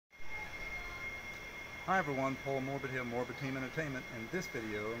Hi everyone, Paul Morbid here, Morbid Team Entertainment. In this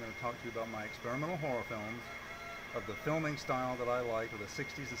video, I'm going to talk to you about my experimental horror films of the filming style that I like of the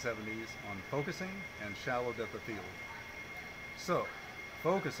 60s and 70s on focusing and shallow depth of field. So,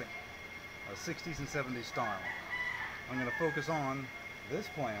 focusing, a 60s and 70s style. I'm going to focus on this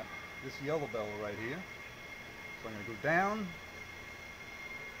plant, this yellow bell right here. So I'm going to go down.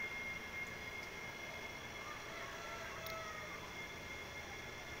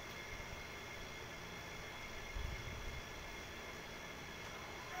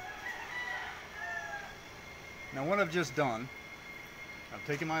 Now what I've just done, I've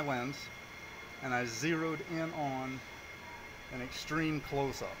taken my lens and I zeroed in on an extreme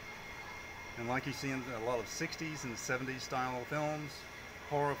close-up. And like you see in a lot of 60s and 70s style films,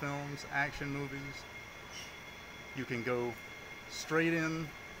 horror films, action movies, you can go straight in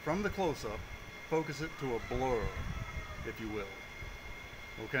from the close-up, focus it to a blur, if you will.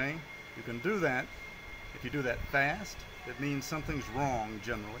 Okay? You can do that. If you do that fast, it means something's wrong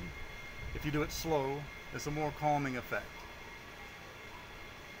generally. If you do it slow, it's a more calming effect.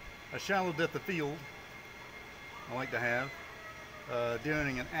 A shallow depth of field I like to have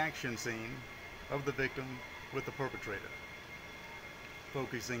during an action scene of the victim with the perpetrator,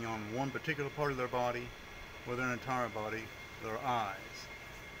 focusing on one particular part of their body or their entire body, their eyes.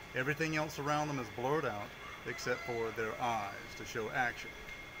 Everything else around them is blurred out except for their eyes to show action.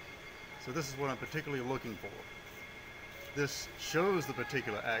 So this is what I'm particularly looking for. This shows the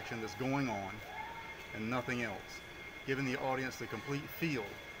particular action that's going on and nothing else, giving the audience the complete feel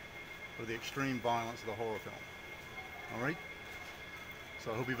for the extreme violence of the horror film. Alright?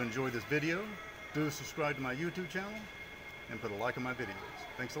 So I hope you've enjoyed this video. Do subscribe to my YouTube channel and put a like on my videos.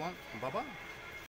 Thanks a lot, and bye-bye.